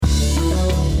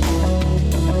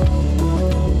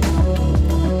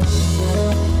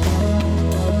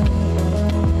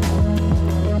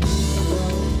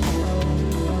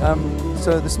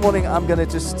So this morning I'm going to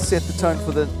just set the tone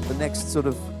for the next sort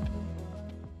of,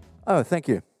 thank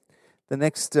you, the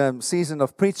next season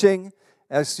of preaching.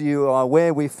 As you are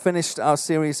aware, we finished our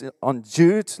series on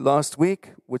Jude last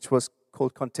week, which was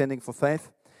called Contending for Faith.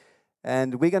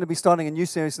 And we're going to be starting a new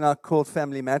series now called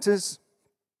Family Matters.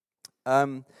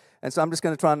 And so I'm just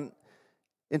going to try and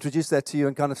introduce that to you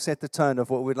and kind of set the tone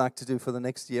of what we'd like to do for the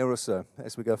next year or so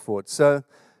as we go forward. So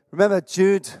remember,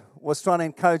 Jude was trying to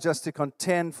encourage us to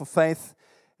contend for faith,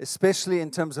 especially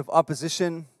in terms of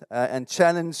opposition and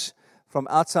challenge from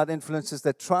outside influences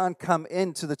that try and come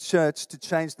into the church to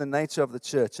change the nature of the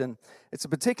church. And it's a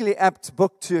particularly apt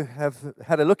book to have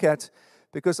had a look at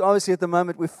because obviously at the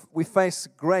moment we face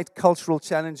great cultural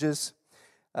challenges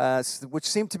which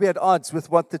seem to be at odds with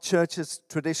what the church has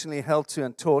traditionally held to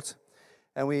and taught.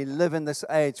 And we live in this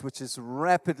age which is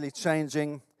rapidly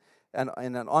changing and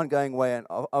in an ongoing way, and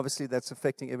obviously that's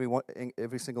affecting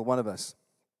every single one of us.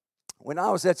 When I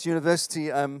was at university,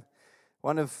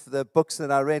 one of the books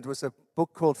that I read was a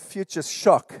book called Future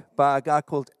Shock by a guy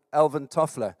called Alvin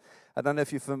Toffler. I don't know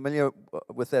if you're familiar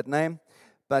with that name,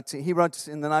 but he wrote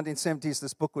in the 1970s,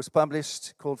 this book was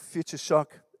published called Future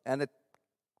Shock, and it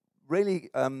really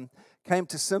came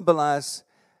to symbolize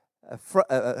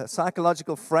a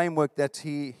psychological framework that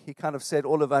he kind of said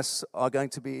all of us are going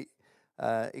to be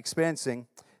experiencing.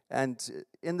 And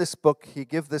in this book, he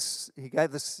gave this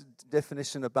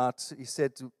definition about, he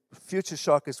said, future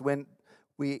shock is when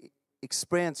we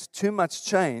experience too much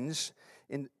change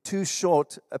in too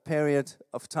short a period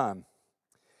of time.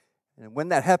 And when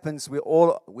that happens, we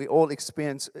all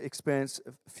experience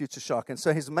future shock. And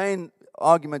so his main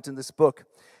argument in this book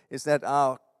is that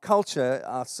our culture,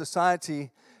 our society,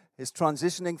 is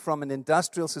transitioning from an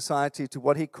industrial society to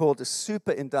what he called a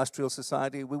super-industrial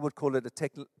society. We would call it a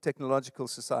technological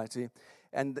society.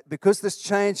 And because this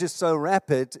change is so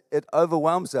rapid, it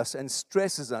overwhelms us and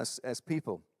stresses us as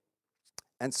people.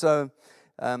 And so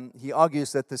he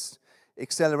argues that this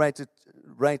accelerated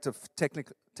rate of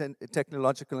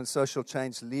technological and social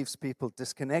change leaves people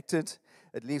disconnected.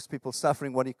 It leaves people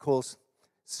suffering what he calls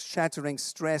shattering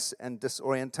stress and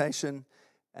disorientation.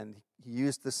 And he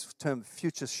used this term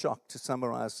future shock to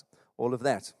summarize all of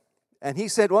that. And he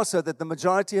said also that the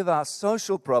majority of our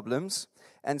social problems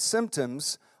and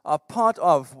symptoms are part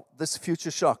of this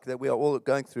future shock that we are all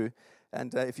going through.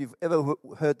 And if you've ever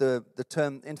heard the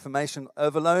term information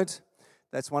overload,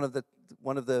 that's one of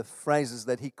the phrases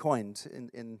that he coined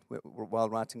while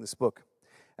writing this book.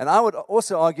 And I would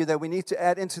also argue that we need to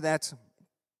add into that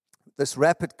this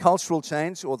rapid cultural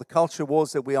change, or the culture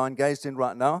wars that we are engaged in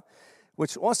right now,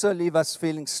 which also leave us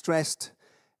feeling stressed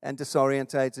and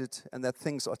disorientated, and that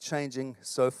things are changing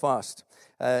so fast.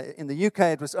 In the UK,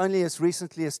 it was only as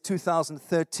recently as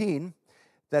 2013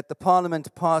 that the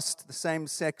Parliament passed the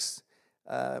Same-Sex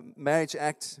Marriage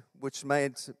Act, which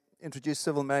introduced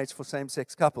civil marriage for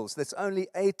same-sex couples. That's only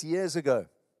 8 years ago.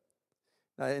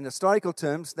 Now, in historical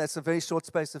terms, that's a very short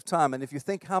space of time, and if you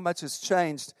think how much has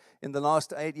changed in the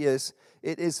last 8 years,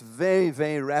 it is very,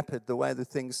 very rapid the way that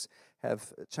things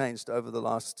have changed over the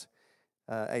last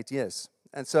 8 years.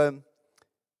 And so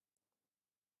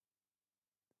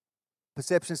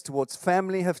perceptions towards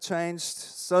family have changed,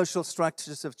 social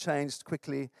structures have changed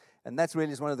quickly, and that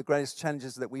really is one of the greatest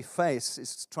challenges that we face,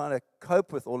 is trying to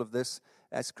cope with all of this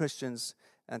as Christians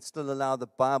and still allow the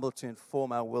Bible to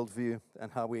inform our worldview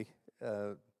and how we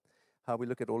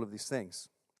look at all of these things.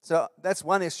 So that's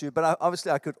one issue, but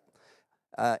obviously I could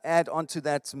add on to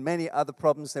that many other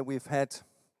problems that we've had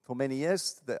for many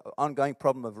years. The ongoing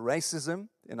problem of racism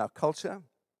in our culture,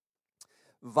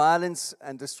 violence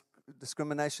and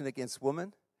discrimination against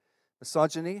women,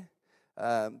 misogyny,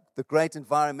 the great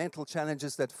environmental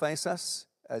challenges that face us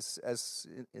as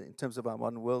in terms of our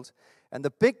modern world. And the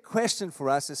big question for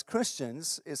us as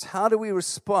Christians is, how do we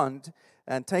respond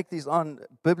and take these on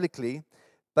biblically,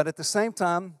 but at the same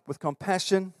time with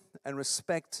compassion and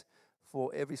respect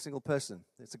for every single person?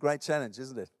 It's a great challenge,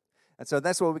 isn't it? And so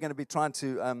that's what we're going to be trying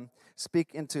to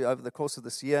speak into over the course of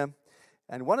this year.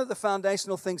 And one of the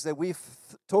foundational things that we've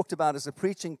talked about as a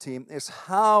preaching team is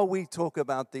how we talk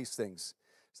about these things.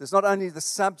 So it's not only the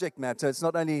subject matter, it's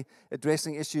not only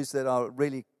addressing issues that are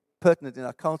really pertinent in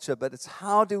our culture, but it's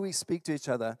how do we speak to each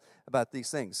other about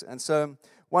these things. And so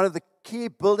one of the key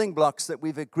building blocks that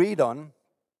we've agreed on,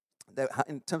 that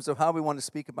in terms of how we want to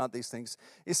speak about these things,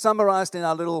 is summarized in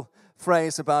our little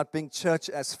phrase about being church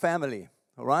as family,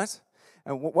 all right?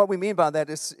 And what we mean by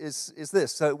that is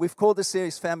this. So we've called this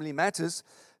series Family Matters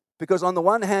because on the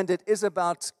one hand, it is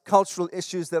about cultural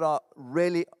issues that are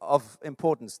really of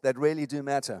importance, that really do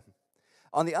matter.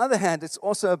 On the other hand, it's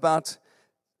also about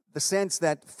the sense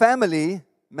that family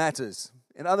matters.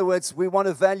 In other words, we want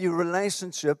to value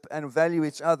relationship and value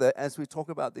each other as we talk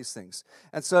about these things.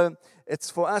 And so it's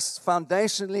for us,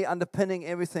 foundationally underpinning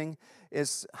everything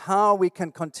is how we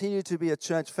can continue to be a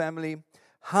church family.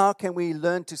 How can we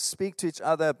learn to speak to each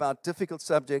other about difficult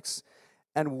subjects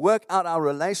and work out our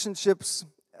relationships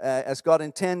as God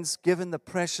intends, given the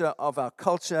pressure of our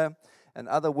culture and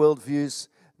other worldviews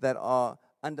that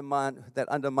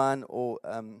undermine or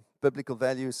biblical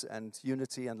values and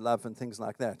unity and love and things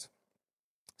like that.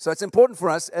 So it's important for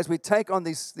us as we take on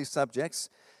these subjects,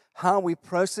 how we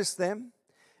process them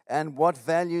and what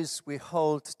values we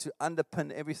hold to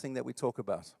underpin everything that we talk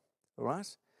about. All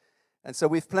right? And so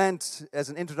we've planned, as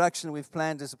an introduction, we've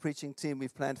planned as a preaching team,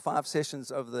 we've planned 5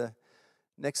 sessions over the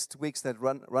next weeks that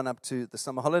run up to the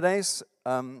summer holidays.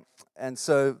 And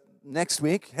so next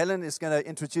week, Helen is going to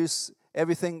introduce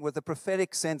everything with a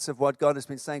prophetic sense of what God has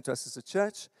been saying to us as a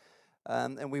church.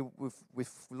 And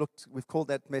we've called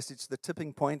that message the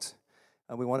tipping point,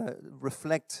 and we want to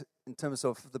reflect in terms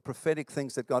of the prophetic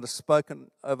things that God has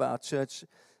spoken over our church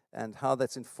and how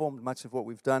that's informed much of what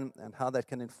we've done and how that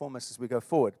can inform us as we go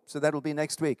forward. So that will be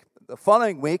next week. The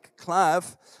following week,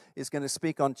 Clive is going to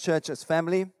speak on church as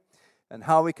family and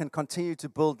how we can continue to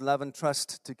build love and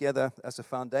trust together as a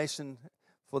foundation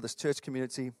for this church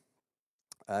community.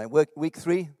 Week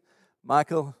 3,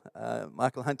 Michael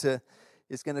Hunter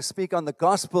is going to speak on the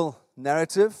gospel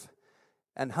narrative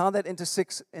and how that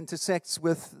intersects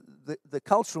with the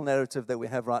cultural narrative that we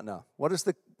have right now. What does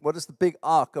the big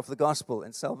arc of the gospel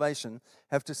and salvation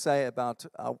have to say about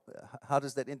how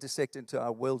does that intersect into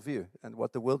our worldview and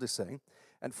what the world is saying?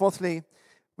 And fourthly,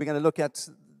 we're going to look at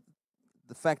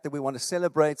the fact that we want to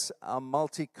celebrate our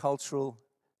multicultural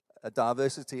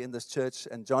diversity in this church,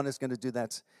 and John is going to do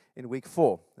that in week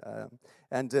 4.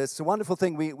 And it's a wonderful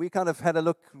thing. We kind of had a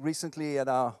look recently at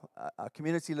our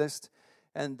community list,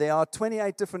 and there are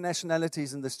 28 different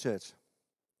nationalities in this church.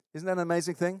 Isn't that an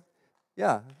amazing thing?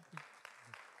 Yeah.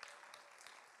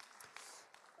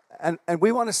 And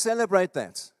we want to celebrate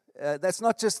that. That's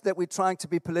not just that we're trying to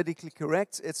be politically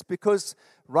correct. It's because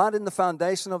right in the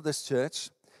foundation of this church,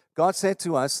 God said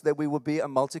to us that we will be a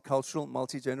multicultural,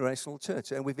 multi-generational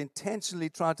church, and we've intentionally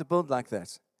tried to build like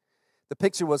that. The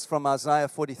picture was from Isaiah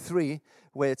 43,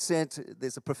 where it said,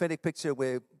 there's a prophetic picture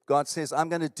where God says, I'm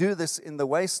going to do this in the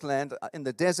wasteland, in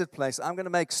the desert place. I'm going to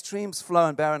make streams flow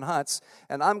in barren heights,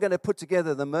 and I'm going to put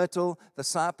together the myrtle, the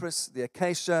cypress, the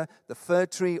acacia, the fir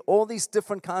tree, all these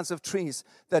different kinds of trees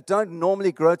that don't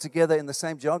normally grow together in the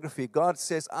same geography. God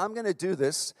says, I'm going to do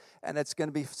this, and it's going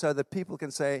to be so that people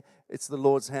can say, it's the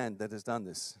Lord's hand that has done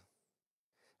this.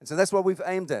 And so that's what we've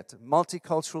aimed at,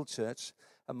 multicultural church,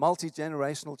 a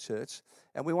multi-generational church,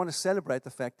 and we want to celebrate the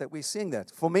fact that we're seeing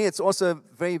that. For me, it's also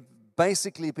very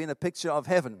basically been a picture of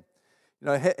heaven. You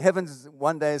know, heaven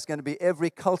one day is going to be every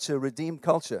culture, redeemed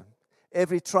culture,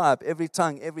 every tribe, every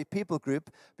tongue, every people group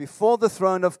before the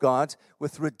throne of God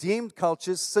with redeemed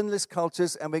cultures, sinless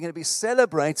cultures, and we're going to be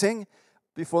celebrating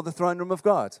before the throne room of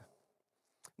God.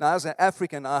 Now, as an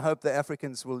African, I hope the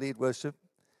Africans will lead worship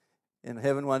in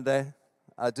heaven one day.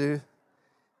 I do.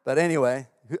 But anyway,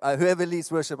 whoever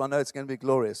leads worship, I know it's going to be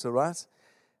glorious, all right?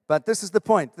 But this is the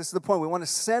point. This is the point. We want to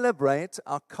celebrate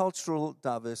our cultural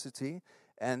diversity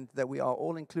and that we are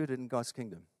all included in God's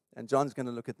kingdom. And John's going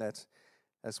to look at that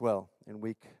as well in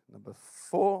week number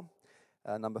 4.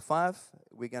 Number 5,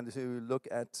 we're going to look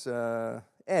at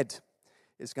Ed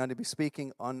is going to be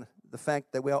speaking on the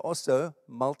fact that we are also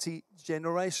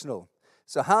multi-generational.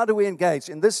 So how do we engage?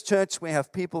 In this church, we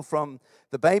have people from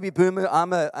the baby boomer.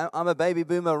 I'm a baby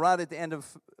boomer right at the end of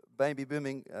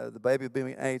the baby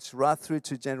booming age, right through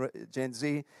to Gen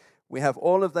Z. We have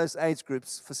all of those age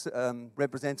groups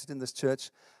represented in this church.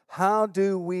 How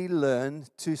do we learn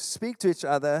to speak to each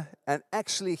other and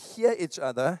actually hear each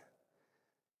other,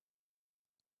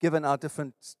 given our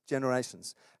different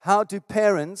generations? How do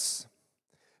parents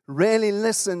really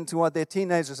listen to what their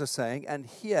teenagers are saying and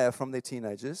hear from their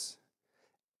teenagers?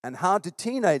 And how do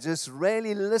teenagers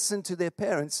really listen to their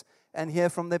parents and hear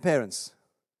from their parents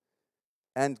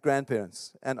and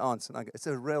grandparents and aunts and uncles? It's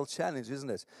a real challenge, isn't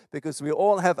it? Because we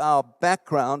all have our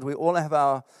background, we all have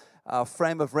our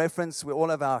frame of reference, we all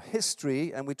have our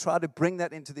history, and we try to bring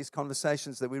that into these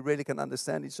conversations that we really can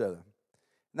understand each other.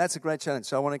 And that's a great challenge.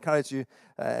 So I want to encourage you,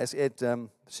 as Ed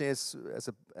shares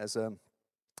as a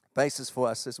basis for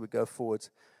us as we go forward.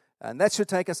 And that should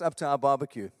take us up to our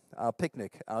barbecue, our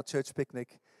picnic, our church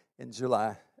picnic in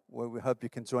July, where we hope you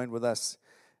can join with us,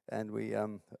 and we are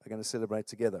going to celebrate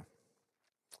together.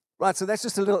 Right, so that's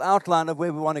just a little outline of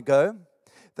where we want to go.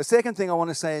 The second thing I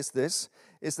want to say is this,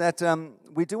 is that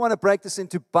we do want to break this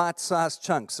into bite-sized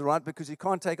chunks, all right? Because you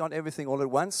can't take on everything all at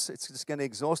once. It's just going to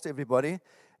exhaust everybody,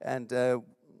 and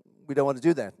we don't want to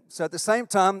do that. So at the same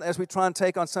time, as we try and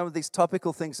take on some of these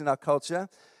topical things in our culture,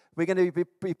 we're going to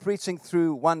be preaching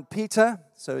through 1 Peter,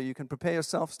 so you can prepare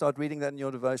yourself, start reading that in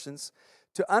your devotions,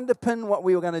 to underpin what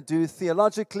we were going to do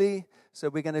theologically. So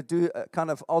we're going to do a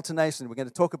kind of alternation. We're going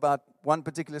to talk about one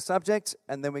particular subject,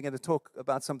 and then we're going to talk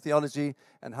about some theology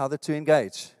and how the two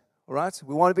engage. All right?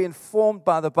 We want to be informed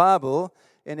by the Bible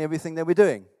in everything that we're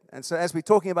doing. And so as we're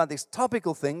talking about these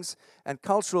topical things and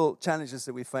cultural challenges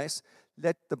that we face,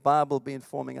 let the Bible be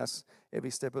informing us every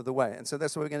step of the way. And so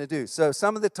that's what we're going to do. So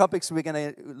some of the topics we're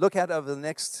going to look at over the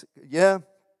next year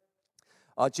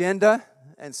are gender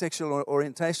and sexual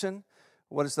orientation.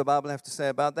 What does the Bible have to say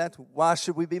about that? Why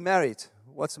should we be married?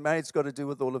 What's marriage got to do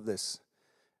with all of this?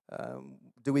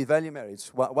 Do we value marriage?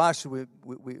 Why should we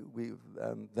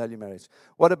value marriage?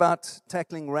 What about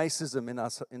tackling racism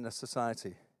in our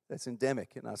society? That's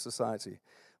endemic in our society.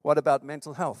 What about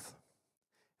mental health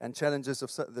and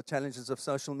the challenges of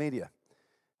social media?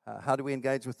 How do we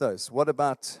engage with those? What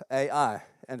about AI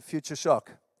and future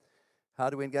shock? How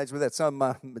do we engage with that?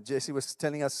 So Jesse was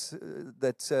telling us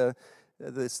that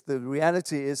the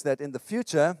reality is that in the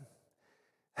future,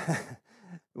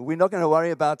 we're not going to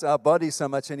worry about our bodies so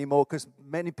much anymore because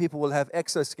many people will have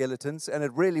exoskeletons, and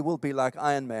it really will be like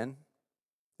Iron Man.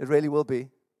 It really will be.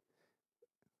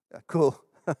 Cool.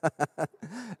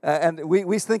 And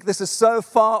we think this is so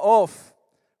far off.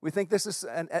 We think this is,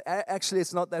 and actually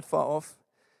it's not that far off,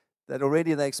 that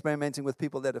already they're experimenting with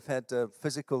people that have had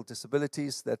physical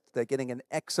disabilities, that they're getting an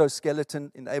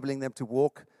exoskeleton enabling them to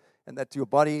walk, and that your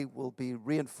body will be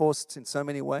reinforced in so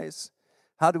many ways.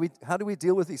 How do we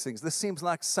deal with these things? This seems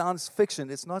like science fiction.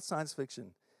 It's not science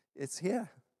fiction. It's here.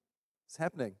 It's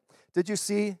happening. Did you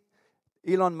see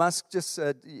Elon Musk just,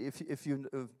 if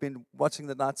you've been watching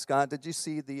the night sky, did you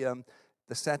see the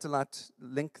satellite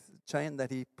link chain that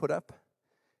he put up?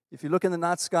 If you look in the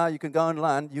night sky, you can go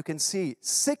online, you can see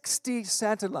 60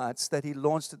 satellites that he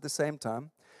launched at the same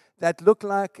time that look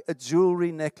like a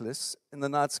jewelry necklace in the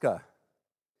night sky.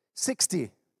 60.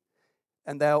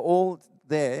 And they are all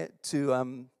there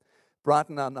to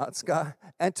brighten our night sky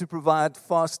and to provide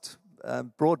fast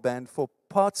broadband for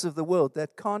parts of the world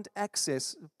that can't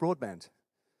access broadband.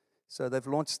 So they've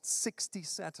launched 60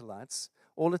 satellites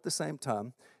all at the same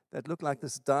time that look like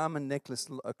this diamond necklace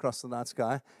across the night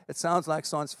sky. It sounds like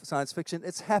science fiction.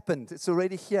 It's happened. It's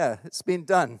already here. It's been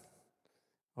done.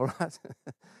 All right?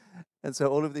 And so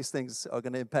all of these things are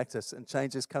going to impact us, and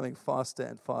change is coming faster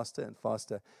and faster and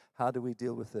faster. How do we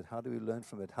deal with it? How do we learn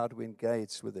from it? How do we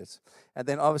engage with it? And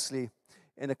then obviously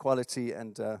inequality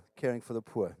and caring for the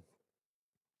poor.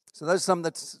 So those are some of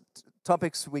the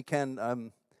topics we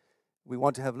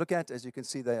want to have a look at. As you can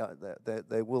see,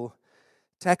 they will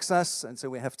tax us, and so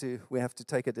we have to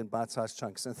take it in bite-sized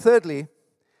chunks. And thirdly,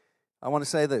 I want to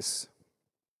say this.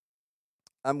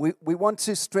 We want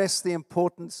to stress the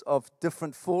importance of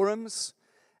different forums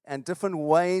and different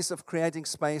ways of creating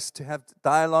space to have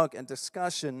dialogue and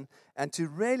discussion and to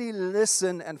really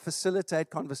listen and facilitate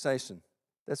conversation.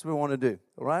 That's what we want to do,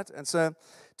 all right? And so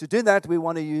to do that, we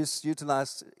want to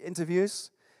utilize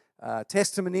interviews,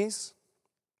 testimonies,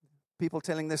 people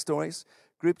telling their stories,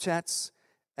 group chats.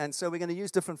 And so we're going to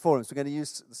use different forums. We're going to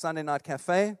use the Sunday Night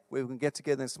Cafe, where we can get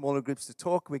together in smaller groups to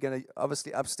talk. We're going to,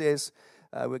 obviously, upstairs,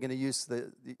 we're going to use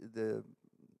the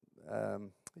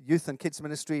youth and kids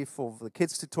ministry for the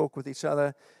kids to talk with each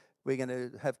other. We're going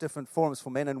to have different forums for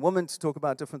men and women to talk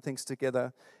about different things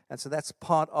together. And so that's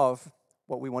part of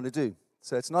what we want to do.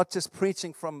 So it's not just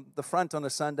preaching from the front on a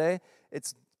Sunday.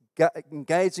 It's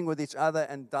engaging with each other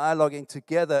and dialoguing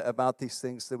together about these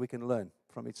things that we can learn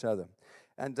from each other.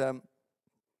 And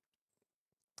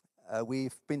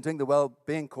we've been doing the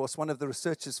well-being course. One of the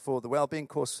researchers for the well-being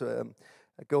course, a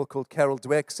girl called Carol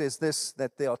Dweck, says this,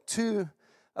 that there are two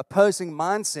opposing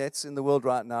mindsets in the world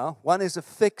right now. One is a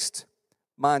fixed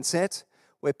mindset,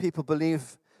 where people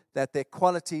believe that their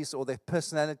qualities or their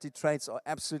personality traits are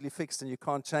absolutely fixed and you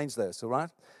can't change those, all right?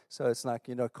 So it's like,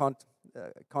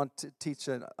 can't teach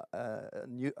an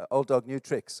old dog new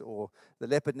tricks, or the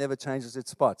leopard never changes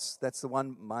its spots. That's the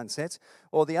one mindset.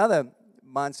 Or the other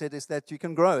mindset is that you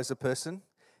can grow as a person,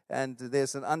 and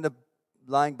there's an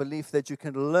underlying belief that you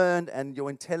can learn and your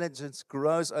intelligence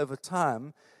grows over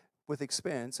time with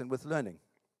experience and with learning.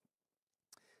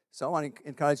 So I want to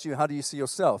encourage you, how do you see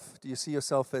yourself? Do you see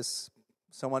yourself as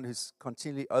someone who's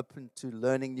continually open to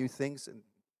learning new things and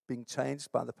being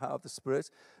changed by the power of the Spirit?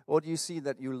 Or do you see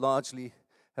that you largely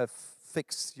have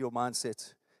fixed your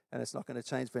mindset and it's not going to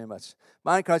change very much?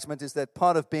 My encouragement is that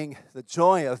part of being the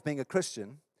joy of being a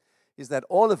Christian is that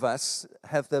all of us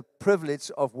have the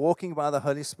privilege of walking by the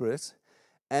Holy Spirit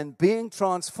and being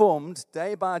transformed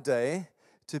day by day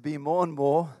to be more and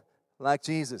more like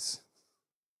Jesus.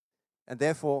 And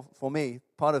therefore, for me,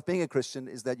 part of being a Christian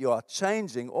is that you are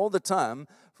changing all the time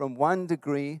from one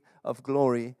degree of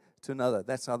glory to another.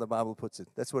 That's how the Bible puts it.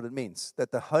 That's what it means.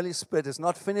 That the Holy Spirit is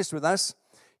not finished with us.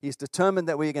 He's determined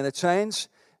that we're going to change,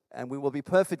 and we will be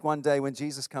perfect one day when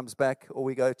Jesus comes back or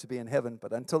we go to be in heaven.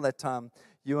 But until that time,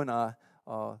 you and I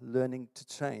are learning to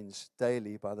change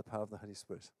daily by the power of the Holy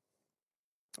Spirit.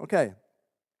 Okay.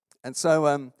 And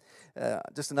so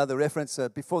just another reference.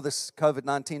 Before this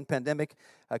COVID-19 pandemic,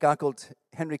 a guy called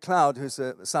Henry Cloud, who's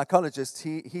a psychologist,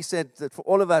 he said that for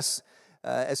all of us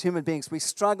as human beings, we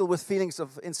struggle with feelings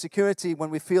of insecurity when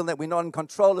we feel that we're not in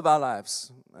control of our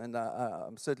lives. And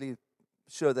I'm certainly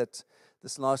sure that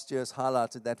this last year has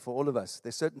highlighted that for all of us.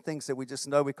 There's certain things that we just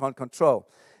know we can't control.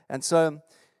 And so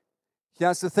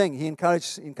here's the thing. He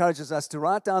encourages us to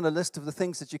write down a list of the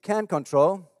things that you can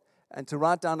control and to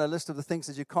write down a list of the things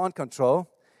that you can't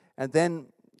control, and then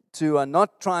to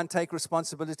not try and take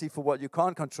responsibility for what you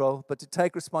can't control, but to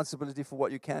take responsibility for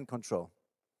what you can control.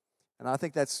 And I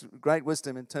think that's great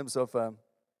wisdom in terms of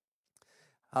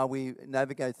how we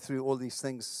navigate through all these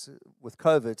things with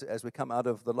COVID as we come out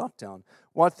of the lockdown.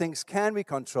 What things can we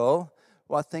control?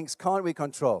 What things can't we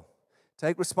control?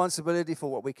 Take responsibility for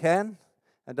what we can,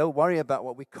 and don't worry about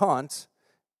what we can't.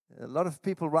 A lot of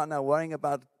people right now worrying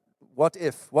about what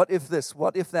if this,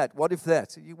 what if that, what if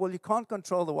that. You can't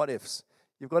control the what ifs.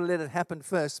 You've got to let it happen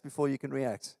first before you can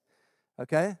react.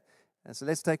 Okay? And so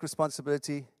let's take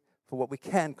responsibility for what we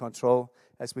can control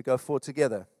as we go forward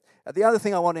together. The other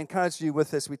thing I want to encourage you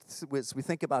with as we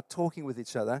think about talking with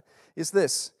each other is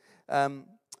this. Are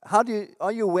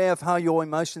you aware of how your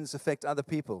emotions affect other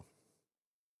people?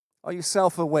 Are you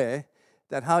self-aware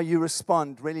that how you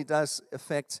respond really does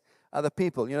affect other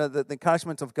people? You know, the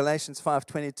encouragement of Galatians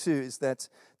 5:22 is that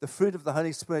the fruit of the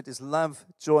Holy Spirit is love,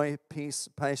 joy, peace,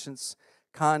 patience,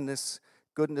 kindness,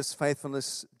 goodness,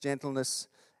 faithfulness, gentleness,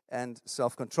 and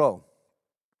self-control.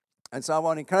 And so I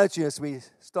want to encourage you as we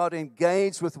start to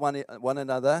engage with one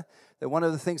another, that one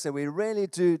of the things that we really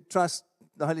do trust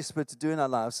the Holy Spirit to do in our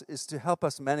lives is to help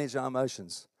us manage our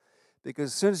emotions.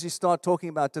 Because as soon as you start talking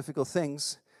about difficult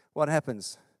things, what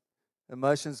happens?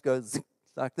 Emotions go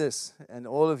like this, and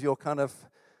all of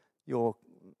your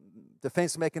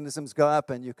defense mechanisms go up,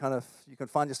 and you can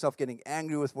find yourself getting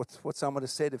angry with what someone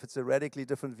has said if it's a radically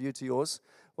different view to yours.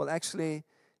 Well, actually,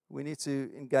 we need to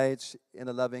engage in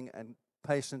a loving and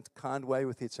patient, kind way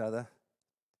with each other,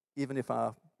 even if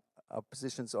our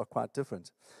positions are quite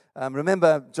different.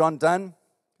 Remember John Donne?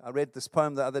 I read this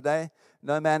poem the other day.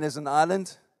 No man is an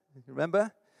island.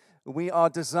 Remember? We are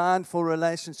designed for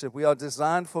relationship. We are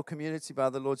designed for community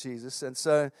by the Lord Jesus. And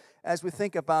so as we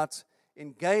think about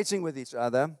engaging with each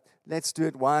other, let's do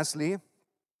it wisely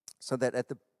so that at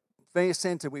the very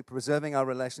center we're preserving our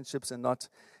relationships and not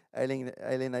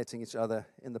alienating each other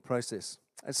in the process.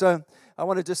 And so I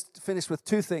want to just finish with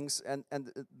two things. And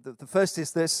the first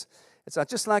is this. I'd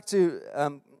just like to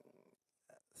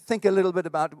think a little bit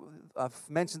about, I've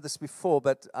mentioned this before,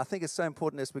 but I think it's so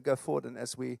important as we go forward and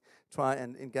as we try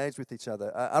and engage with each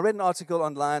other. I read an article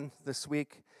online this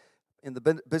week in the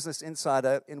Business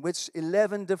Insider in which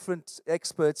 11 different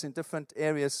experts in different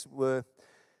areas were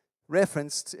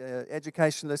referenced,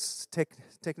 educationalists,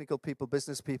 technical people,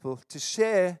 business people, to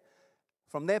share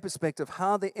from their perspective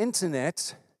how the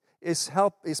internet is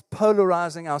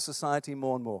polarizing our society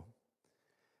more and more.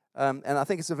 And I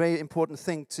think it's a very important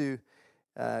thing to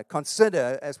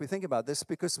consider as we think about this,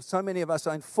 because so many of us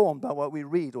are informed by what we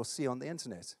read or see on the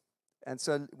internet. And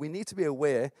so we need to be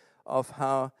aware of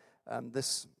how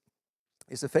this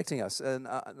is affecting us. And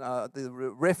the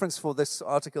reference for this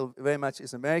article very much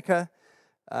is America,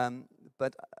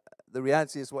 but the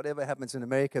reality is whatever happens in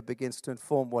America begins to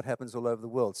inform what happens all over the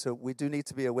world. So we do need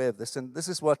to be aware of this. And this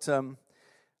is what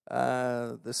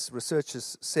this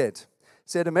researchers said.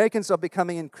 Americans are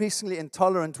becoming increasingly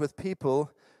intolerant with people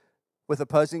with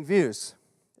opposing views.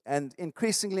 And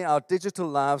increasingly our digital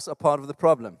lives are part of the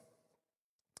problem.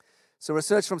 So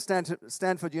research from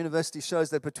Stanford University shows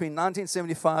that between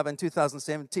 1975 and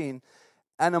 2017,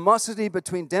 animosity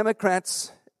between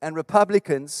Democrats and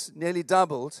Republicans nearly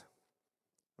doubled,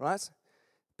 right,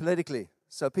 politically.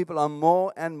 So people are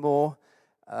more and more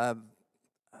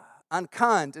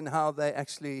unkind in how they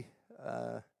actually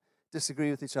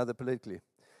disagree with each other politically.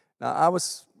 Now, I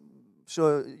was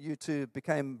sure you two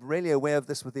became really aware of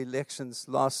this with the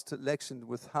last election,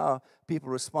 with how people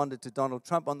responded to Donald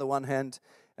Trump on the one hand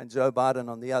and Joe Biden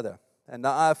on the other. And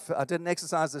now I did an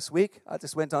exercise this week. I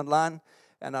just went online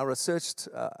and I researched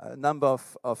a number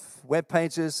of web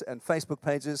pages and Facebook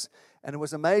pages, and it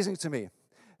was amazing to me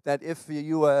that if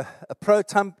you were a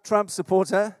pro-Trump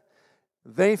supporter,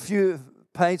 very few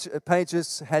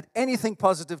pages had anything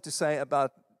positive to say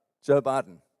about Joe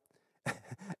Biden,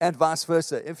 and vice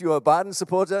versa. If you were a Biden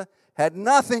supporter, had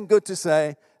nothing good to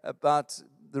say about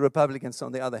the Republicans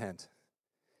on the other hand.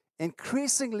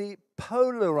 Increasingly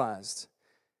polarized.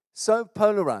 So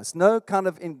polarized, no kind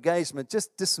of engagement,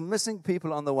 just dismissing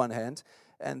people on the one hand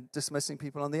and dismissing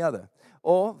people on the other.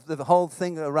 Or the whole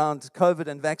thing around COVID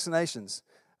and vaccinations.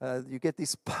 You get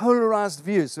these polarized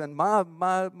views, and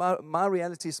my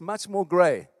reality is much more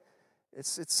gray.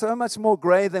 It's so much more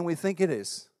gray than we think it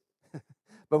is.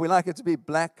 But we like it to be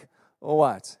black or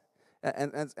white.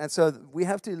 And so we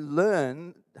have to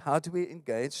learn how do we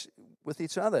engage with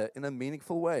each other in a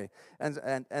meaningful way.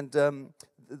 And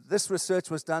this research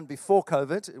was done before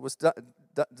COVID. It was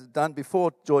done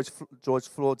before George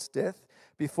Floyd's death,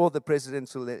 before the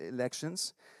presidential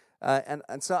elections.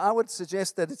 And so I would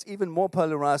suggest that it's even more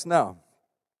polarized now.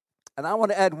 And I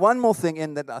want to add one more thing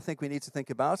in that I think we need to think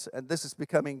about, and this is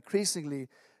becoming increasingly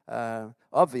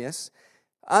obvious.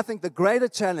 I think the greater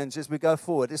challenge as we go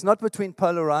forward is not between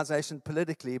polarization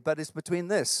politically, but it's between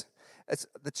this. It's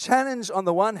the challenge on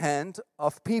the one hand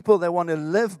of people that want to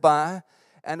live by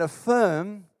and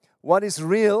affirm what is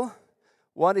real,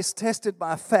 what is tested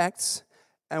by facts,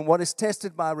 and what is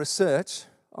tested by research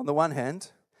on the one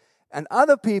hand, and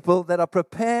other people that are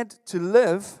prepared to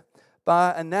live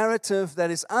by a narrative that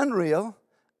is unreal,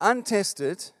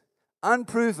 untested,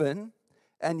 unproven,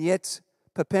 and yet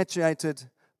perpetuated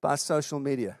by social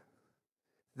media.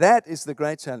 That is the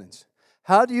great challenge.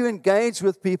 How do you engage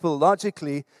with people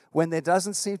logically when there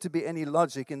doesn't seem to be any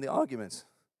logic in the argument?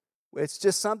 Where it's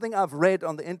just something I've read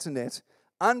on the internet,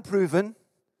 unproven,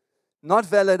 not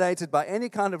validated by any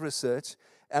kind of research,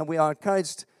 and we are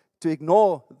encouraged to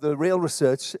ignore the real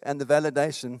research and the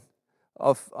validation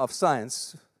of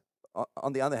science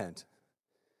on the other hand.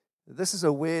 This is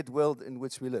a weird world in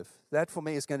which we live. That, for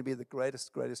me, is going to be the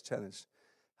greatest challenge.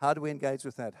 How do we engage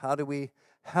with that? How do we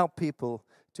help people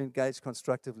to engage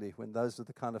constructively when those are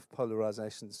the kind of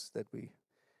polarizations that we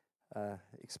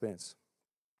experience?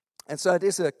 And so it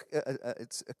is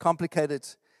it's a complicated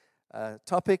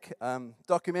topic.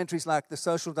 Documentaries like The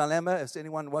Social Dilemma, has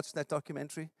anyone watched that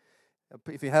documentary?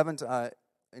 If you haven't, I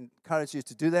encourage you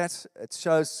to do that. It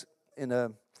shows in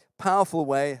a powerful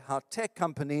way how tech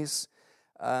companies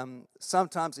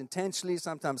sometimes intentionally,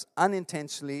 sometimes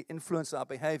unintentionally influence our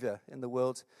behavior in the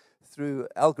world through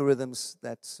algorithms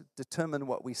that determine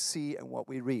what we see and what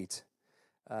we read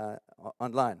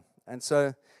online. And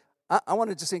so I want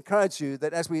to just encourage you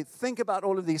that as we think about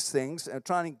all of these things and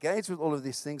try and engage with all of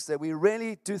these things, that we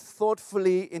really do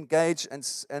thoughtfully engage and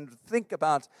think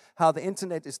about how the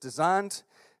internet is designed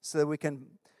so that we can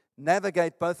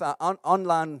navigate both our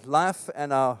online life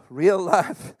and our real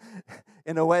life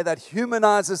in a way that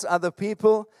humanizes other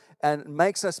people and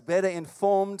makes us better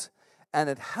informed, and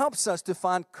it helps us to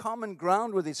find common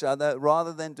ground with each other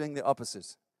rather than doing the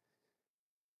opposite.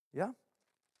 Yeah?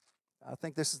 I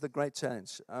think this is the great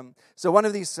challenge. So one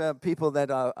of these people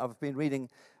that I've been reading,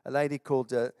 a lady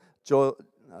called I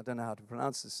don't know how to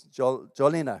pronounce this,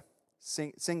 Jolina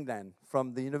Singdan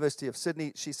from the University of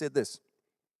Sydney, she said this: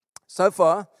 so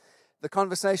far, the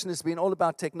conversation has been all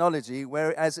about technology,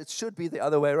 whereas it should be the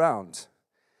other way around.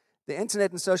 The internet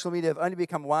and social media have only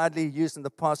become widely used in the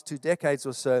past 2 decades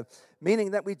or so, meaning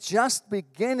that we're just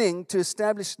beginning to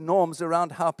establish norms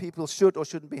around how people should or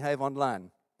shouldn't behave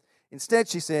online. Instead,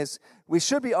 she says, we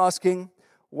should be asking,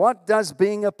 what does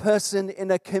being a person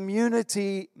in a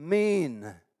community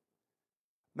mean?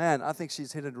 Man, I think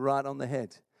she's hit it right on the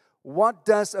head. What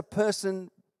does a person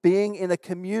being in a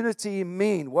community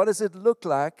mean? What does it look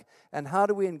like? And how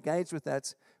do we engage with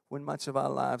that when much of our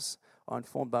lives are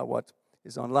informed by what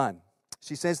is online?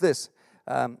 She says this.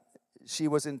 She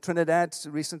was in Trinidad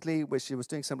recently where she was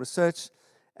doing some research.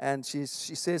 And she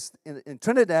says in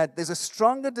Trinidad, there's a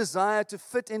stronger desire to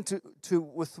fit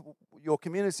with your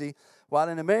community, while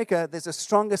in America, there's a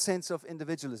stronger sense of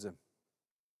individualism.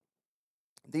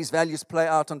 These values play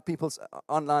out on people's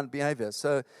online behavior.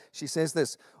 So she says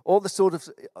this: all the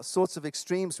sorts of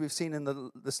extremes we've seen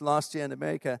in this last year in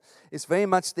America is very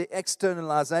much the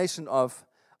externalization of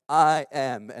I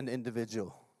am an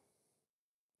individual.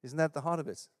 Isn't that the heart of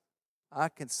it? I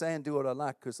can say and do what I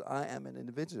like because I am an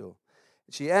individual.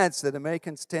 She adds that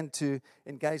Americans tend to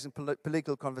engage in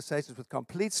political conversations with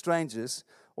complete strangers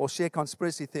or share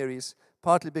conspiracy theories,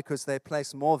 partly because they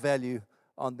place more value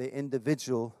on their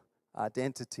individual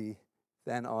identity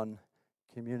than on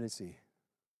community.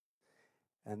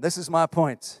 And this is my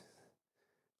point.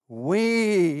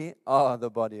 We are the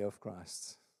body of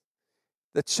Christ.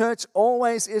 The church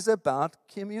always is about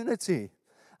community.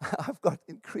 I've got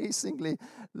increasingly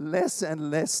less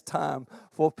and less time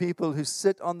for people who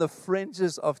sit on the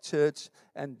fringes of church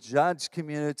and judge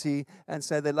community and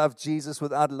say they love Jesus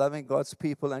without loving God's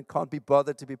people and can't be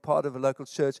bothered to be part of a local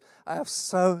church. I have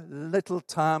so little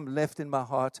time left in my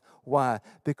heart. Why?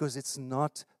 Because it's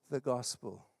not the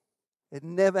gospel. It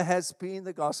never has been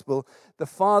the gospel. The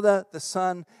Father, the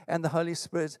Son, and the Holy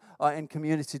Spirit are in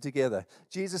community together.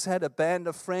 Jesus had a band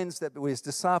of friends that were his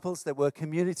disciples that were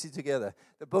community together.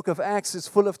 The book of Acts is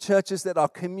full of churches that are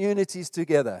communities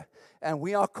together. And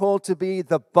we are called to be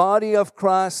the body of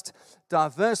Christ,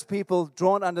 diverse people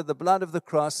drawn under the blood of the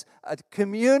cross, a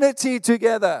community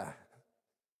together.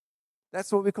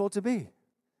 That's what we're called to be.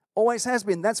 Always has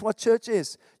been. That's what church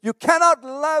is. You cannot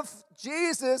love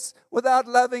Jesus without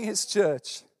loving his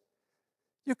church.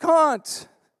 You can't.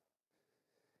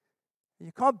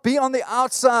 You can't be on the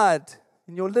outside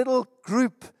in your little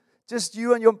group, just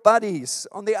you and your buddies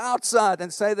on the outside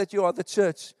and say that you are the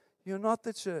church. You're not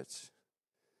the church.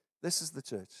 This is the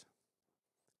church.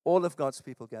 All of God's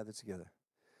people gathered together.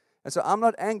 And so I'm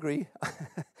not angry.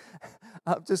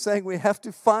 I'm just saying we have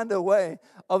to find a way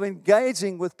of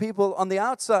engaging with people on the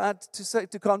outside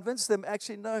to convince them,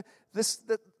 actually, no, this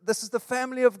is the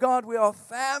family of God. We are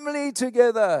family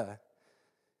together.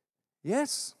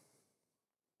 Yes.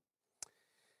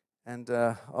 And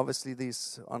obviously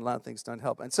these online things don't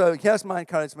help. And so here's my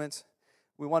encouragement.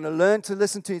 We want to learn to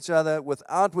listen to each other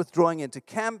without withdrawing into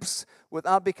camps,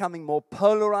 without becoming more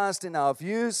polarized in our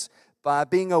views, by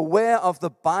being aware of the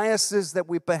biases that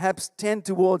we perhaps tend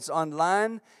towards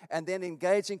online, and then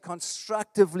engaging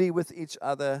constructively with each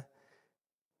other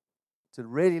to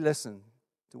really listen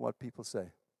to what people say.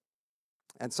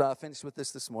 And so I finished with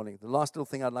this morning. The last little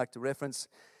thing I'd like to reference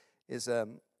is a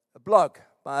blog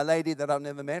by a lady that I've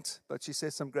never met, but she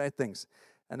says some great things.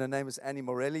 And her name is Anne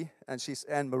Morelli, and she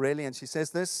says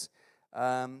this,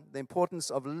 the importance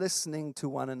of listening to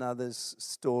one another's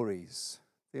stories.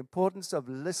 The importance of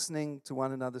listening to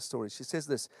one another's stories. She says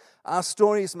this, our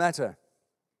stories matter.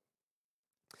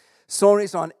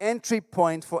 Stories are an entry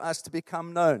point for us to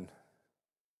become known.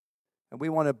 And we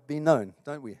want to be known,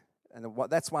 don't we? And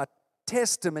that's why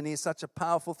testimony is such a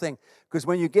powerful thing. Because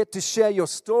when you get to share your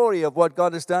story of what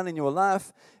God has done in your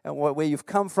life and where you've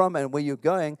come from and where you're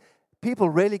going, people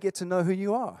really get to know who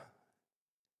you are.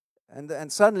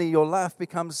 And suddenly your life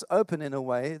becomes open in a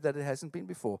way that it hasn't been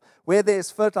before. Where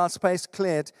there's fertile space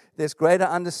cleared, there's greater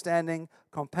understanding,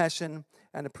 compassion,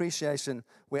 and appreciation,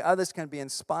 where others can be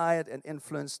inspired and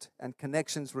influenced, and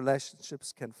connections,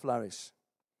 relationships can flourish.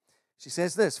 She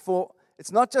says this, for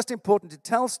it's not just important to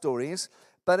tell stories,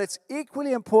 but it's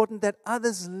equally important that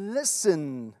others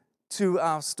listen to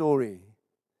our story.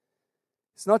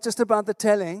 It's not just about the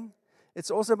telling,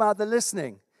 it's also about the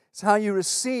listening. It's how you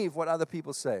receive what other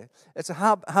people say. It's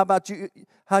how about you,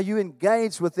 how you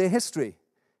engage with their history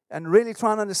and really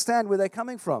try and understand where they're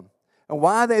coming from and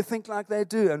why they think like they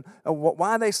do and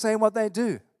why they say what they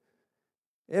do.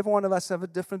 Every one of us have a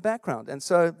different background. And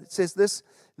so it says this,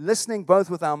 listening both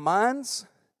with our minds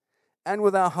and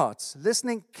with our hearts.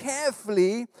 Listening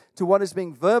carefully to what is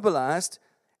being verbalized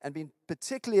and being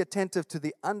particularly attentive to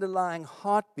the underlying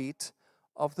heartbeat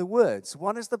of the words.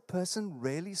 What is the person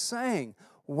really saying?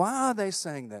 Why are they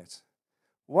saying that?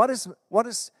 What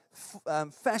has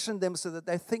fashioned them so that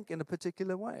they think in a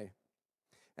particular way?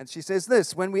 And she says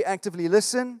this, when we actively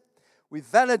listen, we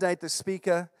validate the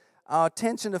speaker, our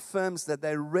attention affirms that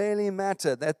they really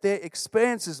matter, that their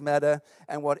experiences matter,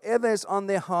 and whatever is on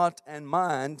their heart and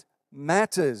mind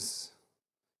matters.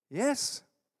 Yes,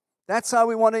 that's how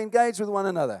we want to engage with one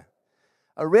another.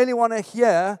 I really want to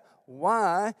hear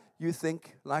why you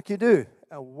think like you do.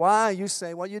 Why you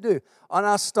say what you do. On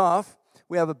our staff,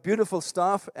 we have a beautiful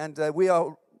staff, and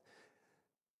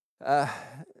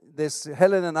there's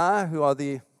Helen and I, who are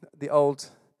the old,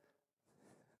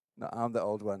 no, I'm the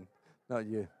old one, not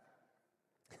you.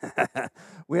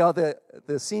 We are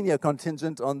the senior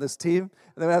contingent on this team.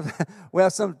 And then we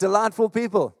have some delightful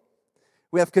people.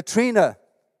 We have Katrina,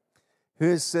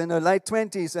 who's in her late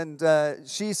 20s, and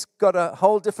she's got a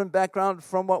whole different background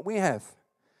from what we have.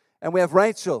 And we have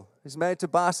Rachel, who's married to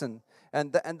Bison,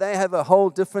 and they have a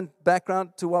whole different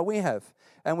background to what we have.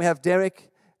 And we have Derek,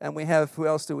 and we have, who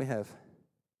else do we have?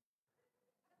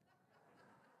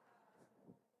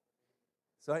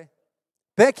 Sorry?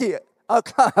 Becky. Oh,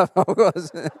 Clive, of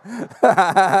course.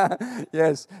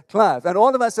 Yes, Clive. And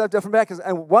all of us have different backgrounds.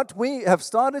 And what we have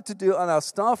started to do on our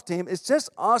staff team is just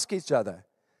ask each other.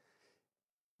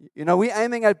 You know, we're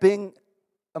aiming at being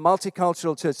a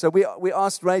multicultural church. So we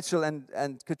asked Rachel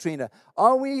and Katrina,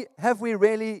 have we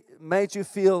really made you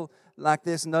feel like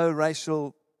there's no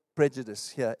racial prejudice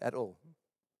here at all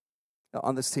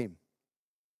on this team?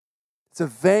 It's a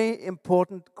very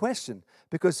important question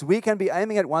because we can be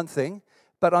aiming at one thing,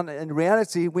 but in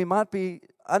reality, we might be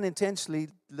unintentionally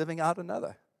living out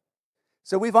another.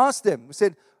 So we've asked them, we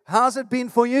said, how's it been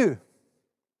for you?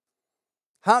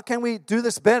 How can we do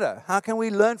this better? How can we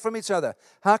learn from each other?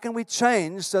 How can we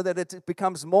change so that it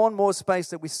becomes more and more space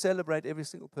that we celebrate every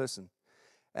single person?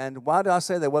 And why do I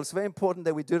say that? Well, it's very important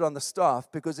that we do it on the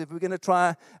staff, because if we're going to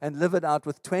try and live it out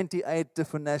with 28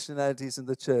 different nationalities in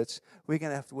the church, we're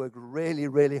going to have to work really,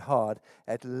 really hard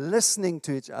at listening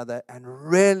to each other and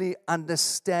really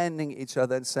understanding each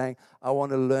other and saying, I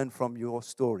want to learn from your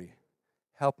story.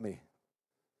 Help me.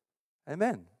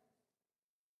 Amen.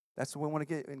 That's what we want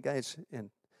to get engaged in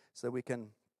so we can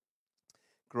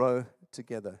grow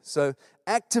together. So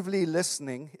actively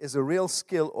listening is a real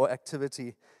skill or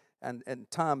activity. And in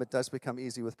time, it does become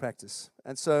easy with practice.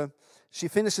 And so she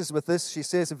finishes with this. She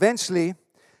says, eventually,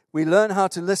 we learn how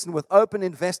to listen with open,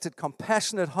 invested,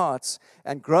 compassionate hearts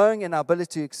and growing in our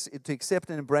ability to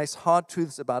accept and embrace hard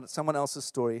truths about someone else's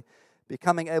story,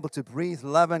 becoming able to breathe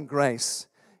love and grace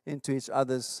into each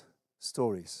other's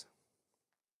stories.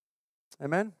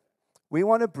 Amen? We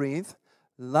want to breathe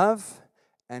love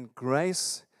and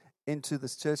grace into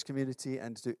this church community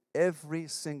and to every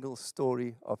single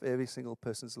story of every single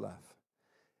person's life.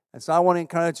 And so I want to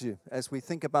encourage you as we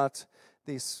think about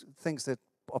these things that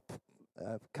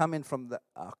come in from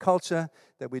our culture,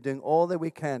 that we're doing all that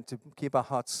we can to keep our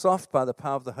hearts soft by the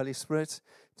power of the Holy Spirit,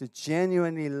 to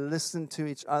genuinely listen to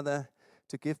each other,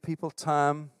 to give people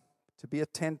time, to be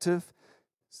attentive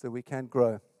so that we can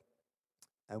grow.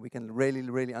 And we can really,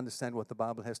 really understand what the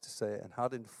Bible has to say and how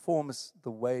it informs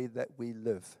the way that we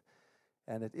live.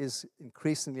 And it is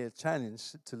increasingly a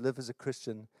challenge to live as a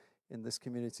Christian in this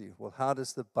community. Well, how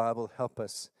does the Bible help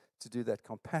us to do that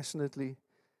compassionately,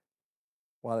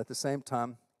 while at the same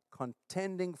time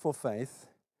contending for faith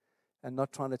and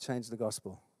not trying to change the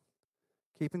gospel?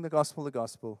 Keeping the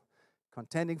gospel,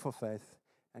 contending for faith,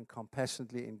 and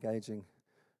compassionately engaging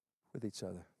with each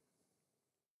other.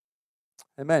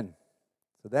 Amen.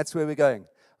 So that's where we're going.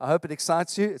 I hope it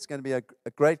excites you. It's going to be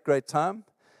a great, great time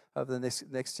over the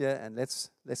next year, and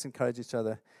let's encourage each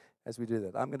other as we do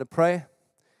that. I'm going to pray,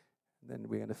 and then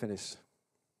we're going to finish.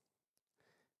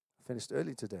 I finished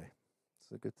early today.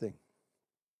 It's a good thing.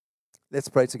 Let's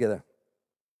pray together.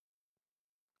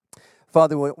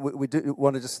 Father, we do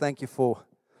want to just thank you for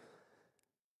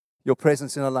your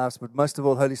presence in our lives, but most of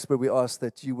all, Holy Spirit, we ask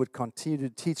that you would continue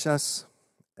to teach us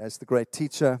as the great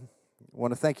teacher. I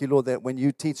want to thank you, Lord, that when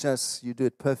you teach us, you do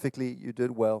it perfectly, you do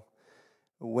it well.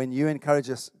 When you encourage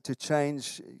us to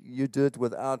change, you do it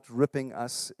without ripping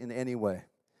us in any way.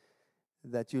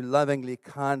 That you lovingly,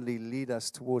 kindly lead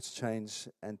us towards change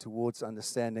and towards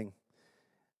understanding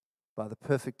by the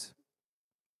perfect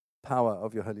power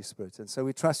of your Holy Spirit. And so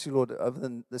we trust you, Lord,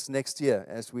 over this next year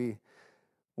as we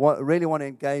really want to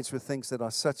engage with things that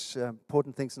are such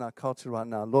important things in our culture right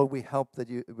now. Lord, we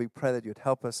pray that you'd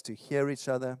help us to hear each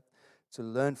other, to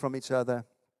learn from each other,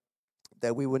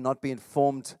 that we would not be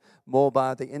informed more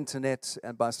by the internet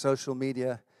and by social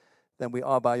media than we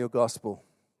are by your gospel.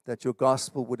 That your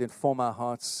gospel would inform our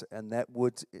hearts and that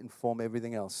would inform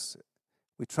everything else.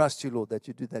 We trust you, Lord, that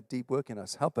you do that deep work in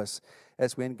us. Help us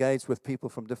as we engage with people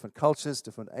from different cultures,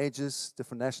 different ages,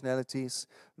 different nationalities.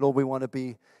 Lord, we want to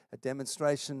be a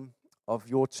demonstration of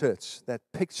your church, that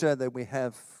picture that we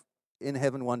have in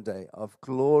heaven one day of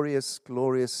glorious,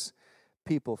 glorious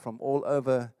people from all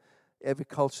over every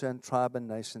culture and tribe and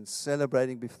nation,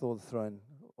 celebrating before the throne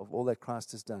of all that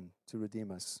Christ has done to redeem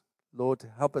us. Lord,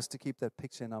 help us to keep that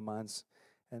picture in our minds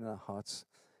and in our hearts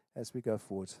as we go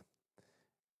forward.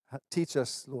 Teach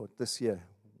us, Lord, this year.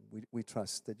 We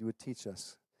trust that you would teach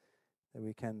us, that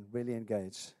we can really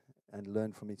engage and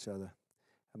learn from each other.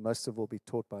 And most of all, be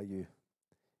taught by you.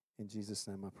 In Jesus'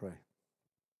 name I pray.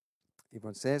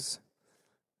 Everyone says,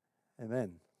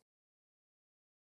 amen.